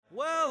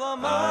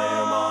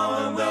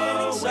on the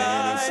winning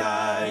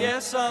side.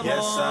 Yes, I'm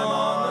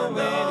on the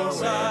winning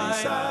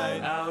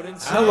side.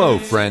 Hello,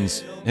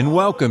 friends, and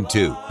welcome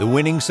to the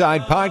Winning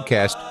Side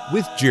Podcast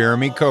with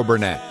Jeremy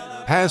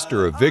Coburnett,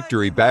 pastor of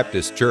Victory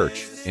Baptist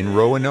Church in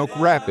Roanoke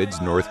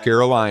Rapids, North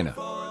Carolina.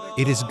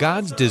 It is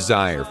God's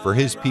desire for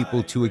His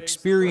people to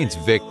experience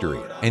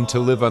victory and to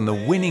live on the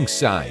winning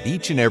side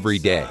each and every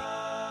day.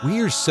 We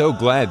are so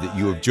glad that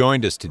you have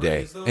joined us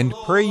today and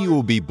pray you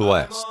will be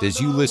blessed as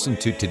you listen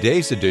to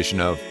today's edition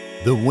of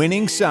The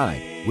Winning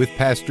Side with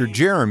Pastor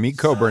Jeremy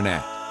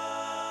Coburnett.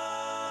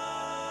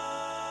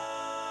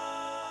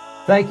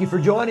 Thank you for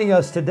joining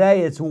us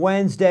today. It's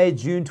Wednesday,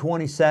 June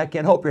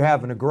 22nd. Hope you're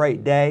having a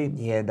great day,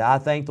 and I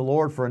thank the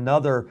Lord for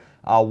another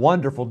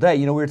wonderful day.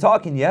 You know, we were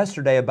talking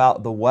yesterday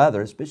about the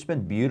weather. It's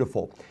been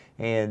beautiful,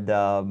 and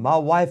my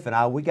wife and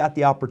I, we got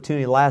the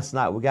opportunity last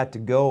night. We got to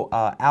go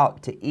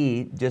out to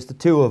eat, just the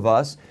two of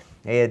us,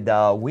 and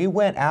we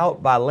went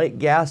out by Lake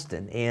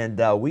Gaston,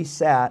 and we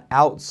sat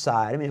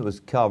outside. I mean, it was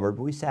covered,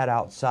 but we sat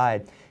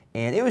outside,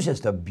 and it was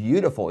just a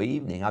beautiful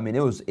evening. I mean,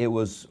 it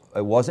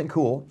wasn't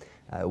cool.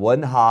 It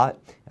wasn't hot,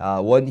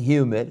 it wasn't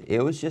humid,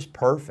 it was just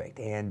perfect.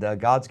 And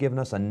God's given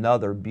us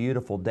another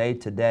beautiful day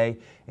today.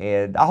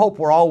 And I hope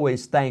we're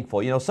always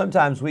thankful. You know,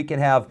 sometimes we can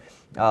have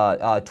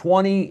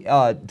 20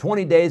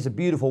 days of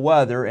beautiful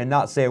weather and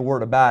not say a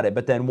word about it.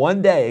 But then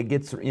one day it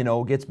gets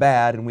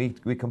bad and we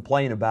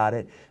complain about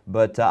it.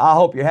 But I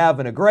hope you're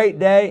having a great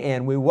day,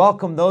 and we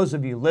welcome those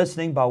of you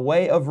listening by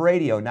way of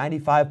radio,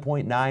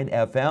 95.9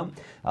 FM.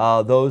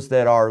 Those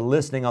that are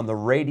listening on the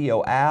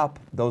radio app,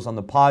 those on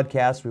the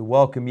podcast, we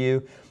welcome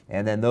you.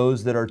 And then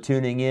those that are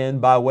tuning in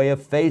by way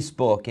of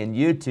Facebook and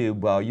YouTube,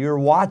 well, you're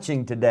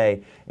watching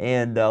today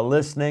and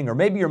listening, or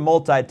maybe you're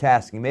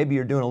multitasking. Maybe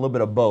you're doing a little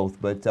bit of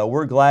both, but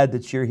we're glad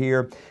that you're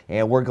here,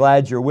 and we're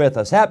glad you're with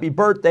us. Happy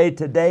birthday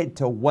today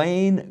to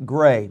Wayne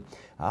Gray.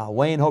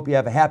 Wayne, hope you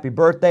have a happy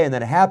birthday, and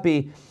then a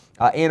happy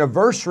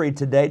anniversary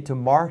today to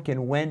Mark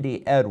and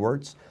Wendy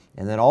Edwards.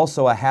 And then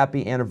also a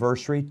happy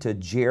anniversary to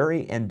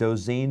Jerry and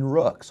Dozine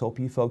Rooks. Hope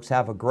you folks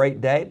have a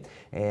great day,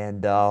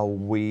 and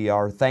we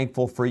are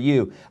thankful for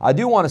you. I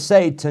do want to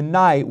say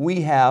tonight we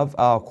have,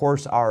 of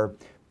course, our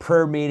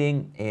prayer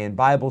meeting and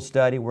Bible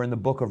study. We're in the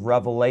book of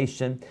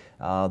Revelation.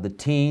 The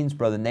teens,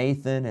 Brother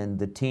Nathan and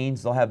the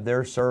teens, they'll have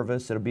their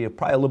service. It'll be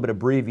probably a little bit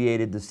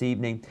abbreviated this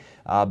evening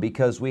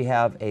because we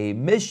have a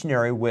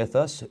missionary with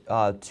us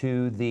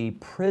to the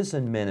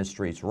prison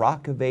ministries,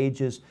 Rock of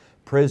Ages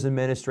Prison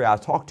Ministry. I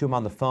talked to him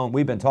on the phone.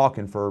 We've been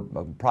talking for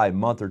probably a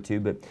month or two,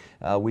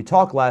 but we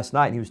talked last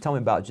night, and he was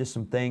telling me about just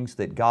some things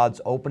that God's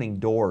opening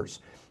doors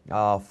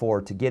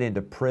to get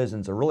into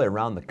prisons or really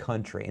around the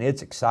country, and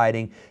it's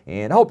exciting,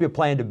 and I hope you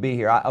plan to be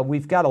here.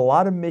 We've got a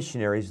lot of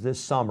missionaries this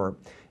summer,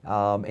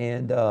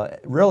 and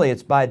really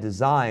it's by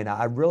design.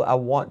 I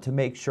want to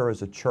make sure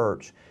as a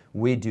church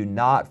we do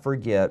not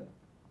forget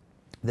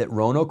that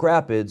Roanoke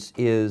Rapids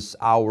is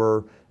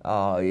our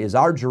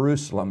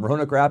Jerusalem.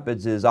 Roanoke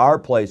Rapids is our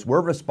place.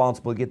 We're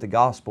responsible to get the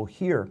gospel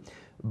here.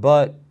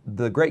 But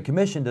the Great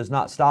Commission does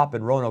not stop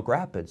in Roanoke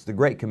Rapids. The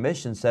Great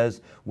Commission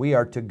says we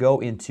are to go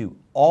into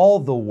all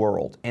the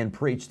world and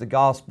preach the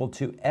gospel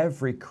to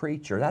every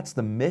creature. That's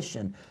the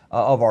mission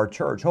of our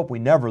church. Hope we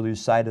never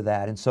lose sight of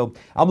that. And so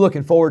I'm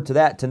looking forward to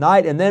that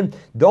tonight. And then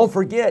don't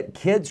forget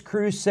Kids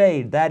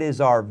Crusade. That is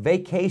our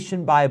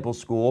vacation Bible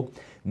school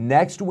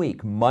next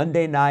week,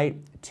 Monday night,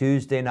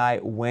 Tuesday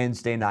night,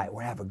 Wednesday night.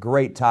 We're going to have a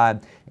great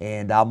time,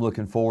 and I'm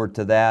looking forward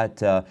to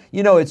that.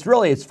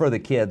 It's for the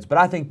kids, but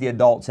I think the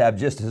adults have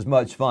just as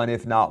much fun,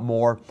 if not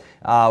more.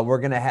 We're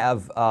going to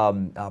have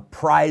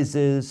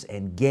prizes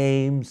and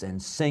games and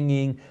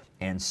singing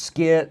and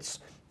skits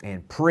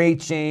and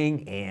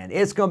preaching, and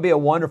it's going to be a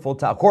wonderful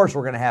time. Of course,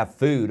 we're going to have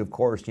food. Of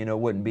course,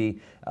 wouldn't be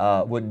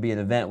an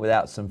event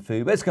without some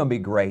food, but it's going to be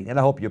great. And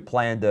I hope you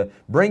plan to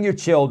bring your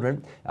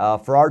children.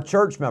 For our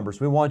church members,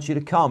 we want you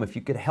to come. If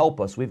you could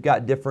help us, we've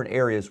got different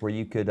areas where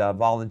you could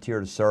volunteer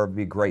to serve. It'd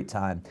be a great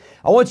time.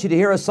 I want you to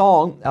hear a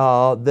song.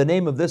 The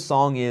name of this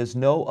song is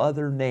No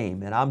Other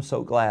Name, and I'm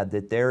so glad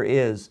that there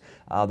is.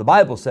 The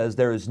Bible says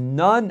there is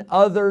none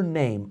other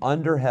name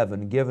under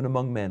heaven given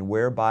among men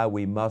whereby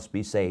we must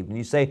be saved. And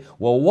you say,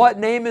 well, what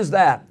name is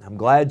that? I'm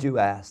glad you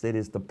asked. It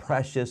is the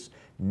precious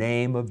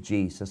name of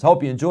Jesus.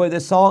 Hope you enjoy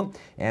this song.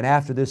 And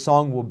after this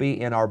song, we'll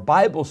be in our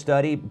Bible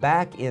study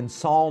back in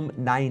Psalm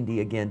 90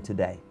 again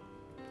today.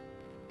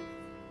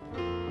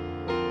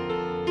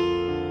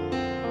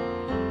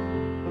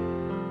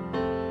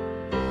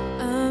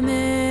 A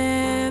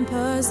man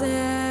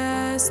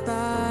possessed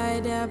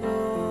by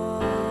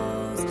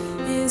devils,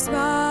 his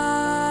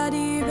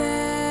body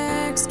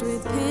vexed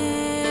with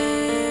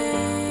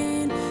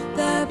pain.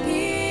 The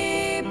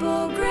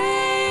people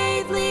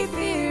greatly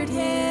feared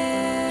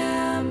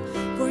him,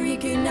 for he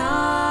could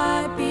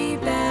not be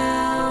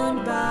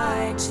bound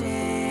by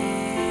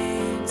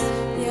chains.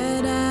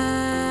 Yet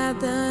at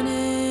the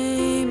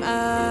name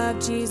of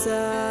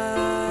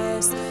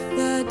Jesus,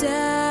 the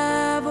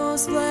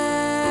devils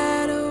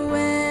fled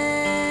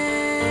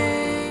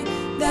away.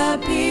 The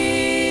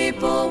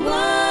people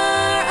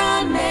were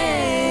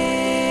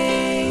amazed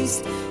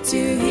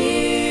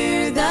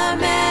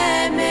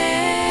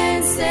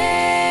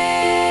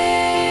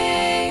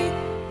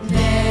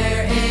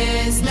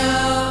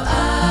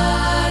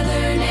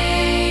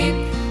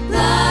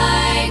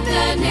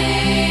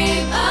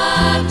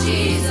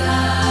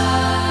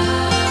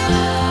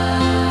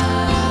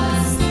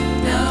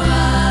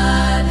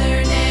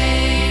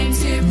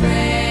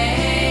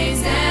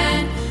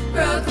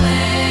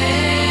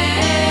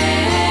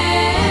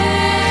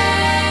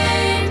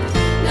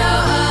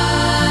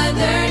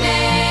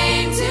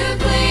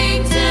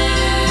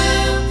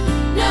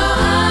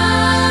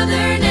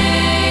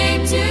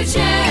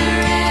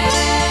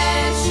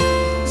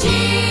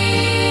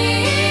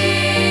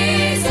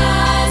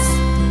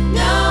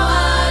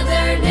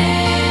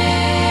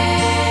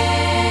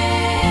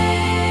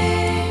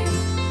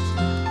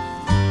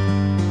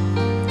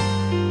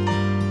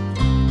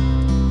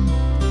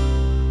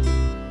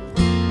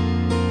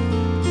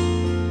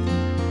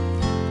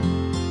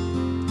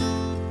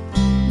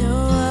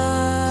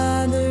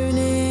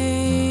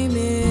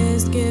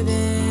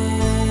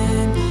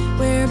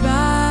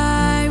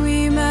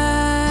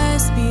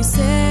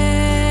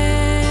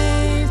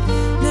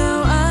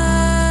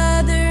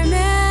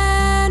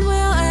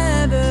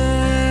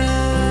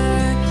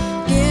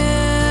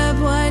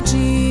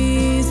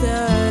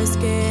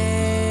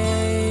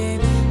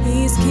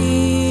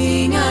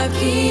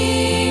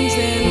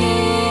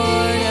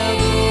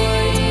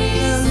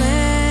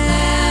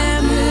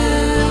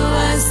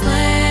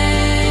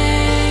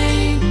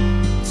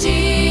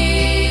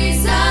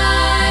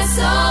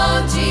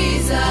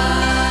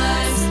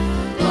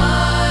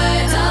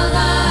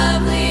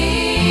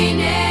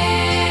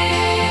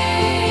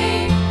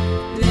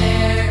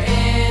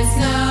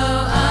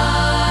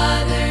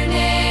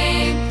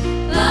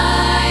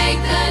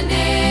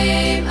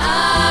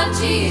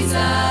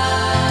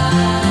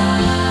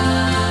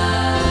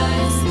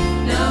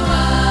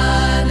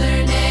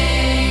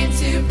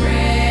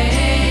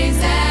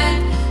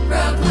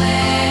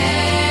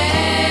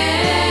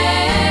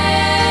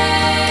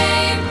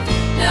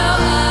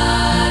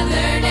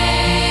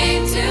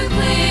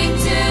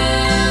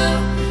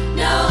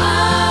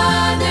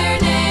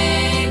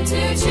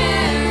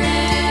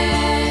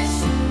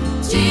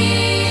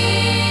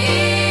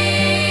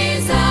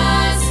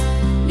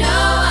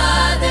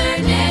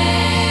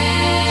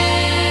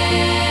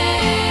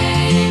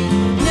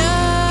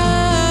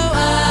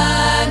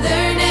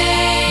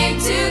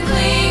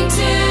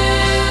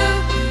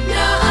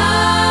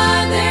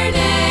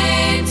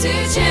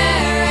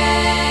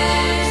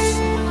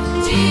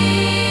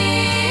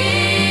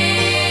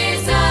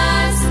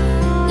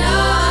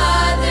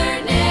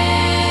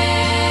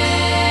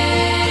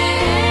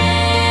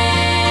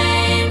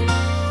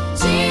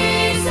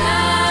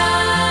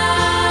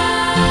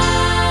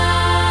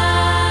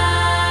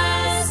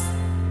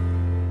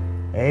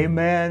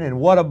Amen. And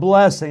what a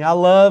blessing. I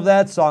love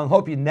that song.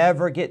 Hope you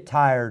never get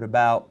tired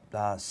about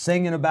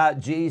singing about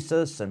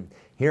Jesus and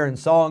hearing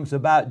songs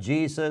about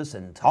Jesus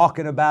and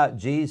talking about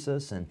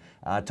Jesus and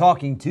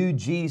talking to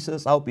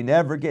Jesus. I hope you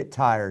never get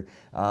tired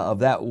of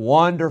that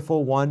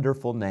wonderful,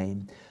 wonderful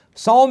name.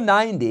 Psalm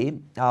 90,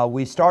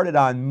 we started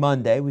on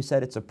Monday. We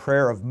said it's a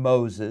prayer of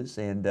Moses.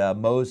 And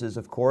Moses,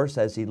 of course,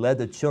 as he led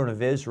the children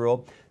of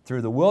Israel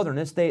through the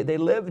wilderness, they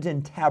lived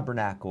in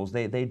tabernacles.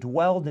 They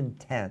dwelled in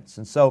tents.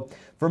 And so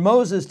for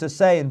Moses to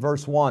say in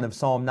verse 1 of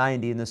Psalm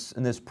 90 in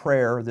this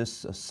prayer,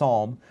 this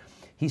psalm,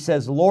 he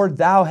says, Lord,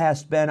 Thou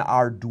hast been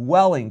our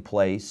dwelling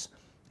place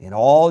in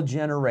all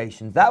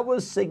generations. That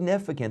was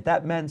significant.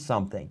 That meant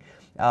something.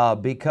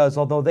 Because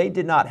although they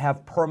did not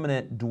have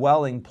permanent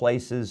dwelling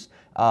places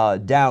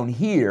down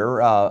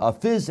here,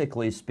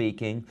 physically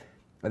speaking,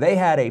 they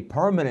had a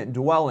permanent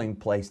dwelling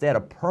place. They had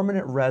a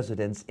permanent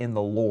residence in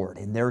the Lord,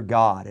 in their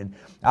God. And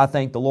I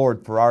thank the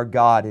Lord for our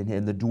God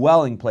in the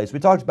dwelling place. We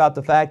talked about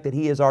the fact that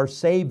He is our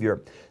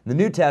Savior. In the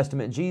New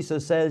Testament,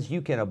 Jesus says,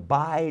 you can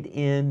abide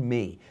in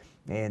me.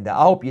 And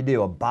I hope you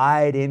do.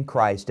 Abide in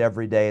Christ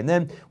every day. And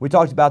then we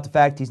talked about the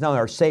fact He's not only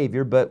our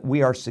Savior, but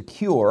we are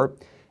secure.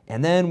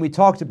 And then we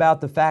talked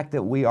about the fact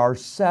that we are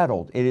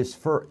settled. It is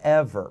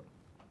forever.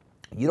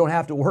 You don't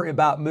have to worry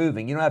about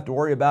moving. You don't have to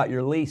worry about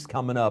your lease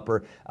coming up,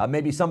 or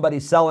maybe somebody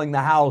selling the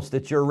house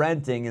that you're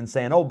renting and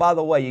saying, oh, by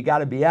the way, you got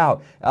to be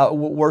out.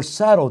 We're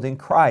settled in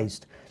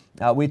Christ.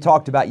 We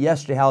talked about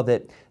yesterday how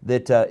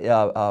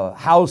that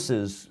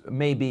houses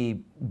may be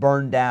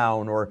burned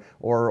down,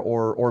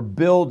 or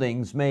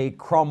buildings may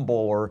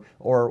crumble,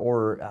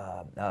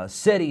 or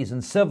cities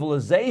and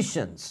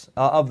civilizations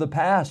of the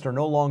past are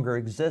no longer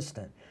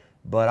existent.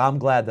 But I'm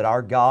glad that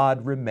our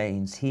God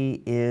remains.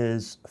 He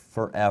is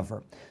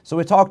forever. So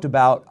we talked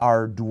about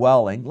our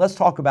dwelling. Let's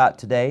talk about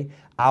today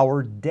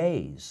our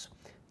days.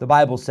 The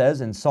Bible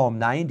says in Psalm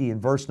 90 in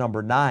verse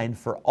number 9,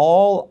 for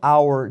all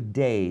our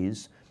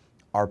days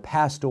are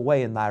passed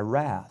away in Thy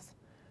wrath.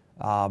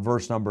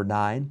 Verse number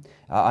 9,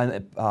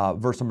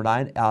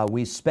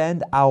 we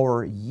spend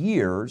our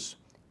years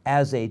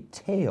as a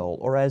tale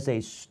or as a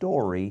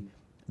story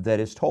that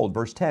is told.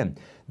 Verse 10,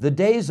 the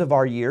days of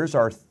our years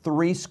are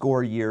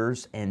 60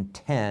 years and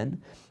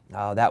 10.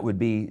 That would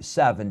be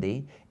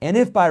 70. And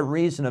if by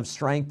reason of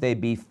strength they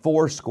be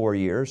 80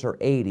 years or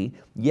 80,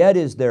 yet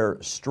is their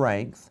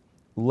strength,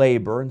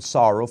 labor, and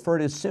sorrow, for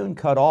it is soon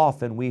cut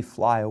off and we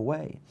fly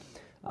away.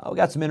 We've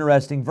got some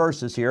interesting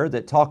verses here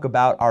that talk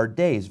about our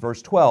days.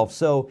 Verse 12,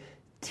 so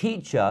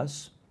teach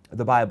us,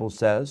 the Bible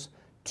says,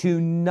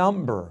 to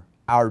number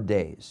our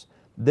days,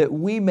 that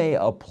we may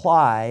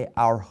apply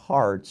our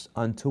hearts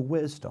unto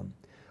wisdom.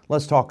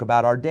 Let's talk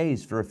about our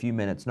days for a few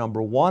minutes.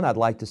 Number one, I'd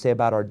like to say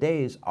about our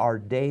days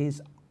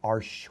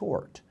are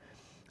short.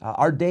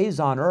 Our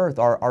days on earth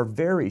are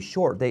very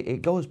short.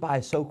 It goes by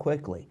so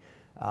quickly.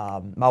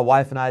 My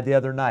wife and I the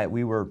other night,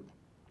 we were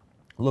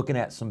looking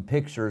at some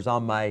pictures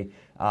on my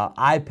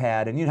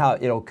iPad, and you know how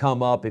it'll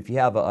come up if you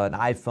have an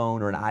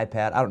iPhone or an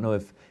iPad. I don't know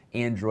if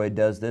Android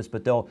does this,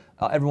 but they'll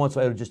every once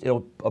in a while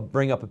it'll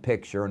bring up a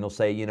picture and they'll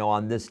say, you know,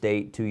 on this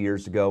date 2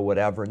 years ago,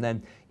 whatever. And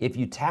then if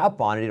you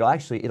tap on it,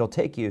 it'll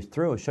take you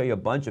through and show you a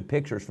bunch of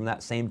pictures from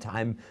that same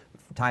time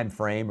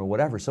frame or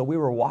whatever. So we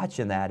were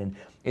watching that, and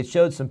it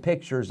showed some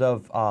pictures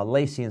of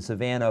Lacey and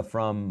Savannah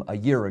from a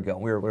year ago.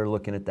 We were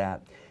looking at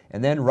that,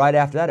 and then right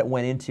after that, it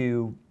went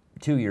into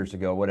 2 years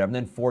ago, whatever, and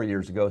then 4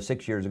 years ago,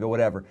 6 years ago,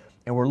 whatever.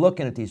 And we're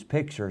looking at these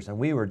pictures, and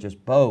we were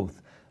just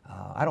both.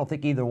 I don't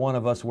think either one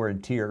of us were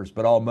in tears,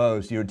 but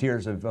almost,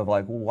 tears of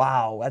like,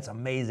 wow, that's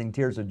amazing,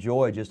 tears of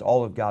joy, just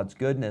all of God's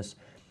goodness.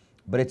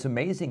 But it's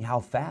amazing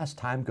how fast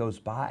time goes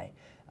by.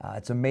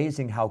 It's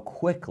amazing how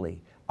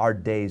quickly our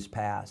days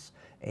pass.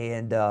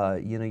 And,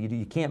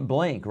 you can't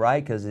blink,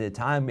 right? Because the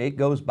time, it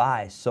goes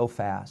by so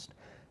fast.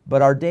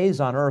 But our days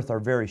on earth are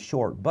very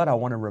short. But I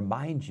want to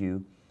remind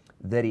you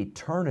that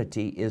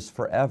eternity is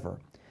forever.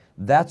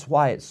 That's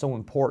why it's so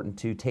important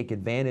to take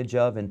advantage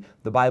of, and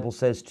the Bible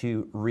says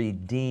to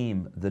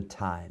redeem the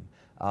time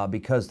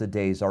because the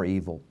days are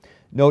evil.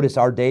 Notice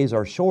our days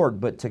are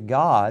short, but to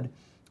God,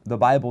 the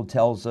Bible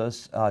tells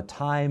us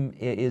time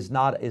is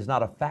not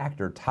a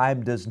factor.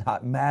 Time does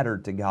not matter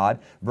to God.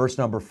 Verse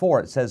number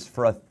 4, it says,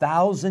 for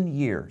 1,000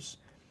 years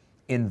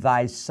in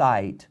Thy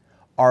sight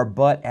are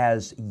but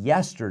as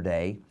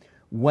yesterday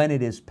when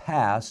it is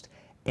past,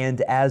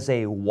 and as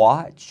a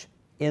watch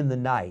in the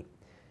night.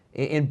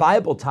 In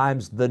Bible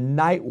times, the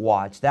night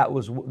watch, that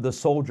was the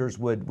soldiers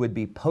would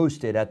be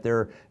posted at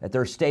their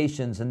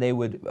stations, and they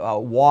would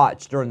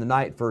watch during the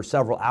night for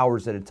several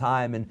hours at a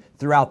time, and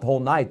throughout the whole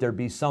night there'd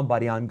be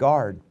somebody on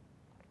guard.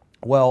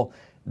 Well,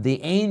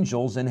 the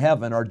angels in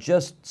heaven are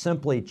just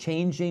simply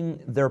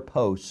changing their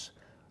posts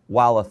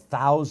while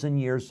 1,000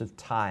 years of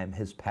time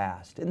has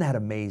passed. Isn't that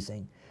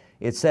amazing?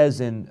 It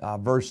says in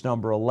verse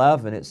number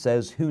 11, it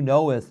says, who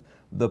knoweth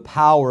the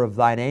power of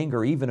Thine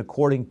anger, even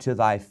according to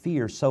Thy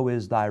fear, so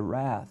is Thy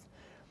wrath.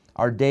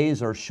 Our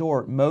days are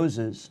short.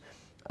 Moses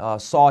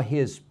saw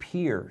his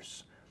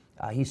peers.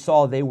 He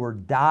saw they were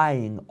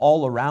dying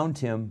all around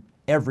him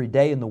every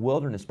day in the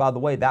wilderness. By the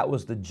way, that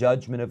was the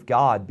judgment of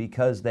God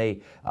because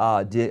they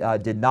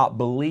did not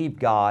believe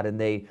God and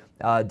they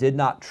did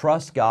not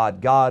trust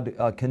God. God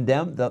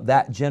condemned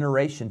that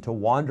generation to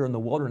wander in the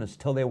wilderness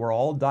till they were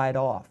all died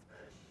off,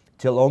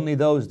 till only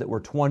those that were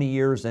 20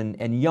 years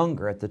and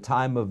younger at the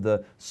time of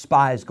the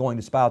spies going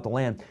to spy out the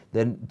land,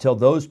 then till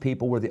those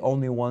people were the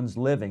only ones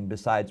living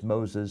besides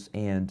Moses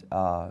and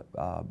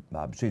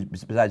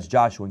besides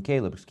Joshua and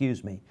Caleb,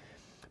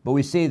 But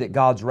we see that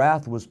God's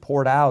wrath was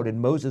poured out and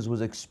Moses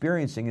was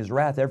experiencing his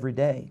wrath every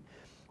day.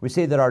 We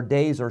see that our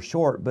days are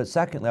short, but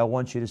secondly, I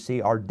want you to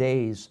see our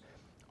days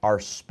are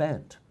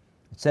spent.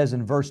 It says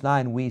in verse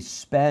 9, we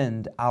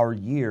spend our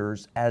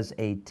years as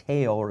a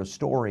tale or a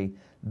story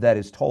that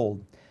is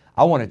told.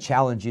 I want to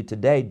challenge you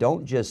today,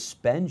 don't just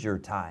spend your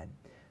time,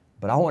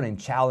 but I want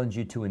to challenge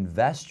you to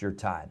invest your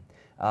time.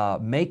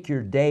 Make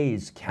your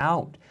days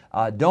count.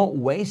 Don't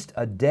waste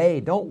a day.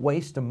 Don't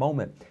waste a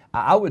moment.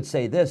 I would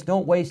say this,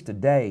 don't waste a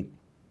day.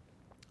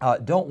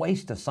 Don't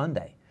waste a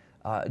Sunday.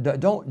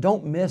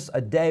 Don't miss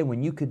a day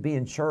when you could be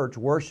in church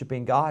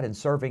worshiping God and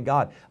serving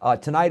God.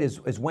 Tonight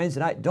is Wednesday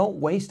night. Don't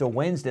waste a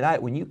Wednesday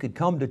night when you could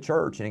come to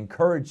church and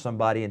encourage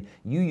somebody and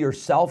you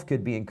yourself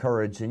could be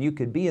encouraged and you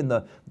could be in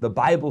the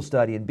Bible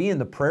study and be in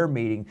the prayer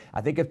meeting.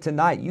 I think if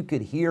tonight you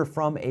could hear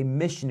from a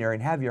missionary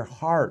and have your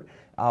heart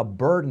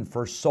burden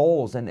for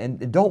souls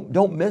and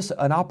don't miss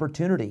an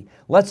opportunity.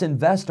 Let's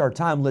invest our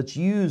time. Let's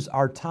use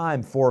our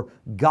time for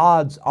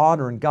God's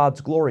honor and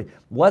God's glory.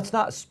 Let's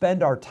not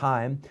spend our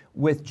time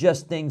with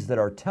just things that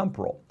are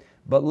temporal,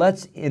 but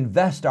let's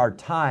invest our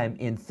time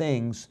in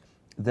things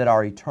that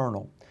are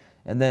eternal.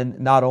 And then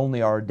not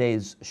only are our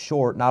days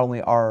short, not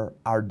only are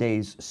our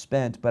days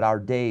spent, but our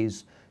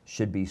days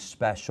should be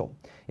special.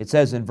 It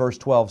says in verse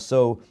 12,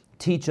 so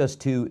teach us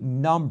to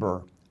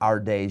number our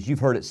days. You've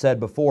heard it said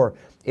before,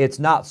 it's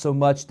not so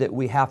much that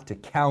we have to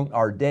count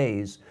our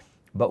days,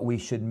 but we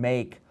should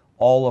make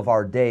all of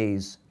our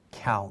days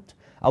count.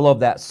 I love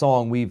that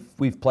song.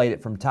 We've played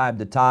it from time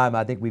to time.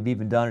 I think we've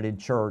even done it in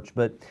church,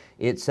 but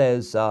it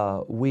says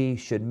we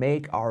should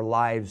make our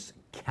lives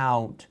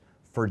count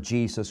for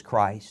Jesus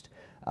Christ.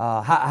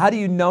 How do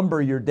you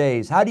number your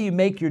days? How do you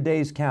make your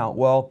days count?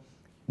 Well,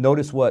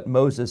 notice what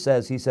Moses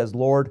says. He says,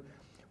 Lord,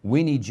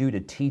 we need you to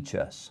teach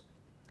us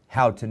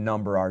how to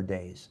number our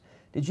days.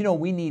 Did you know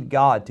we need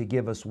God to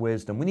give us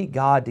wisdom? We need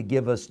God to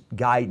give us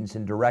guidance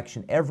and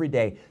direction every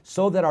day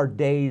so that our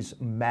days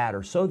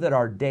matter, so that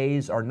our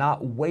days are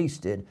not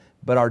wasted,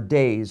 but our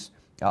days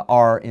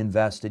are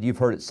invested. You've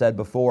heard it said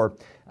before,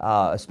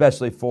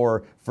 especially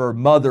for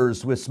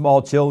mothers with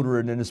small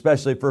children and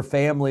especially for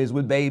families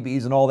with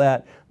babies and all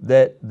that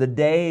the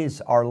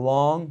days are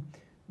long,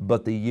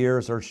 but the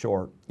years are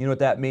short. You know what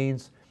that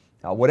means?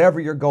 Whatever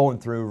you're going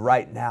through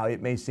right now,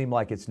 it may seem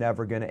like it's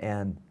never going to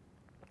end.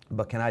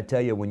 But can I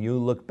tell you, when you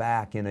look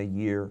back in a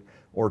year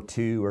or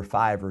 2 or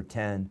 5 or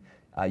 10,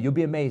 you'll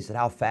be amazed at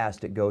how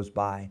fast it goes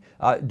by.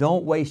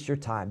 Don't waste your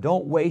time.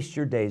 Don't waste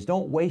your days.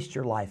 Don't waste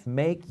your life.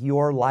 Make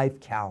your life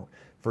count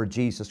for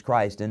Jesus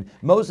Christ. And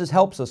Moses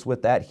helps us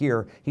with that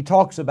here. He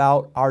talks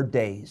about our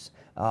days.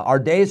 Our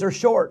days are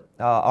short.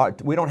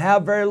 We don't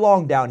have very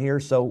long down here,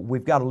 so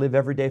we've got to live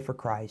every day for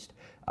Christ.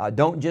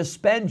 Don't just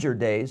spend your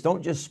days.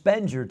 Don't just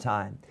spend your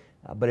time,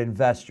 but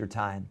invest your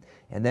time.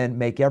 And then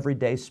make every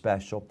day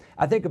special.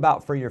 I think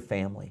about for your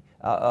family.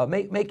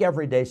 Make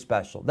every day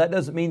special. That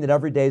doesn't mean that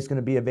every day is going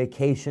to be a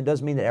vacation. It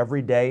doesn't mean that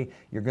every day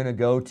you're going to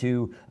go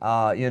to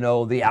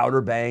the Outer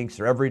Banks,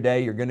 or every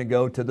day you're going to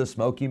go to the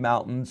Smoky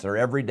Mountains, or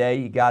every day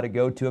you got to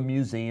go to a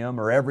museum,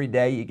 or every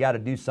day you got to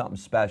do something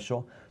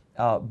special.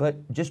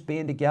 But just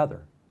being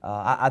together.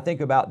 I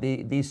think about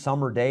these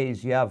summer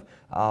days, you have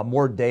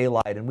more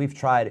daylight, and we've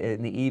tried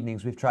in the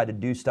evenings, we've tried to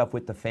do stuff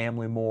with the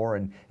family more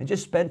and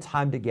just spend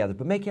time together.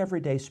 But make every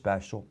day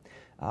special.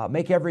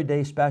 Make every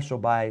day special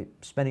by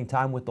spending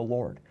time with the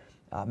Lord.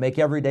 Make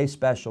every day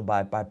special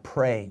by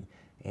praying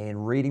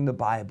and reading the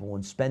Bible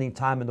and spending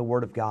time in the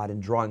Word of God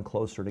and drawing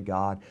closer to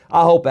God.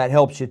 I hope that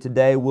helps you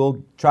today.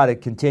 We'll try to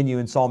continue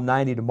in Psalm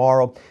 90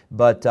 tomorrow,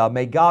 but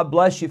may God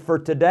bless you for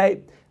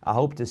today. I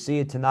hope to see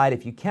you tonight.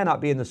 If you cannot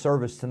be in the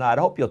service tonight,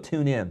 I hope you'll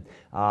tune in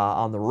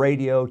on the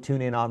radio,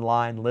 tune in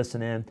online,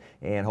 listen in,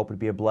 and hope to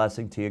be a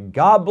blessing to you.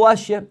 God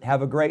bless you.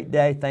 Have a great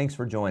day. Thanks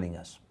for joining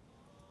us.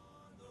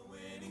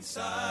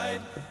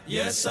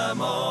 Yes,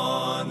 I'm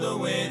on the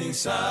winning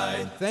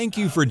side. Thank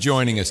you for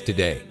joining us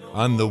today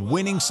on the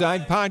Winning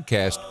Side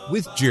Podcast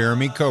with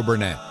Jeremy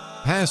Coburnett,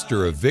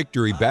 pastor of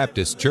Victory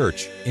Baptist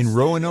Church in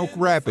Roanoke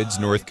Rapids,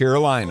 North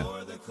Carolina.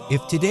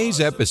 If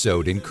today's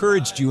episode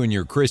encouraged you in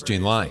your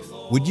Christian life,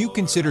 would you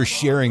consider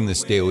sharing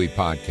this daily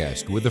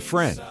podcast with a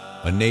friend,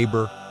 a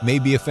neighbor,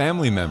 maybe a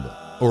family member,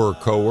 or a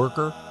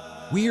coworker?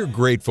 We are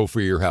grateful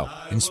for your help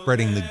in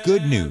spreading the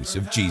good news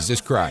of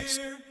Jesus Christ.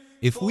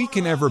 If we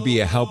can ever be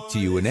a help to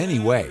you in any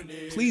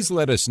way, please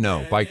let us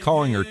know by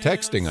calling or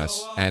texting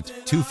us at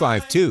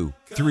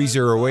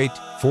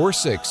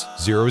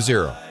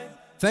 252-308-4600.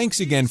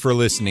 Thanks again for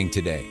listening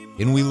today,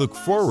 and we look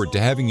forward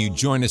to having you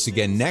join us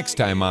again next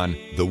time on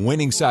the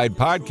Winning Side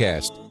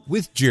Podcast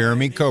with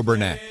Jeremy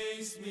Coburnett.